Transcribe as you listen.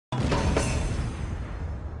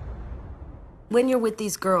When you're with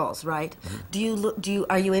these girls, right?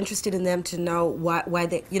 Are you interested in them to know why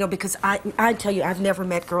they, because I tell you, I've never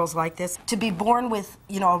met girls like this. To be born with,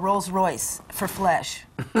 a Rolls Royce for flesh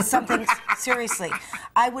is something, seriously,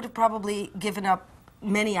 I would have probably given up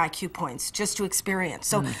many IQ points just to experience.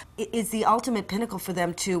 So it's the ultimate pinnacle for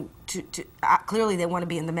them to clearly they want to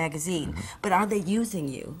be in the magazine, but are they using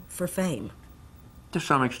you for fame? To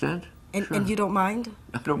some extent. And, sure. and you don't mind?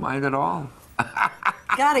 I don't mind at all.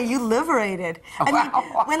 God, are you liberated? I mean,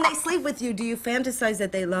 when they sleep with you, do you fantasize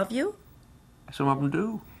that they love you? Some of them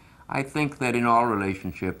do. I think that in all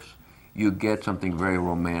relationships, you get something very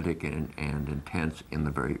romantic and intense in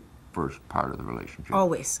the very first part of the relationship.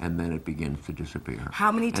 Always. And then it begins to disappear.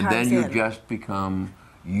 How many times And then you in? just become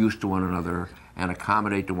used to one another and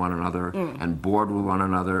accommodate to one another and bored with one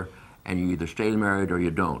another, and you either stay married or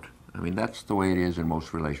you don't. I mean, that's the way it is in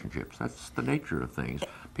most relationships. That's the nature of things.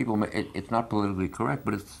 People, it's not politically correct,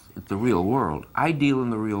 but it's the real world. I deal in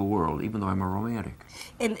the real world, even though I'm a romantic.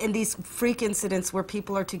 And these freak incidents where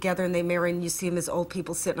people are together and they marry and you see them as old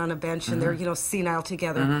people sitting on a bench and they're, senile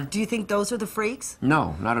together. Do you think those are the freaks?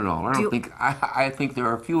 No, not at all. I think there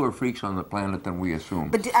are fewer freaks on the planet than we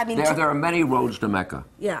assume. But I mean, there are many roads to Mecca.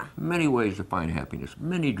 Yeah. Many ways to find happiness,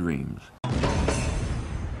 many dreams.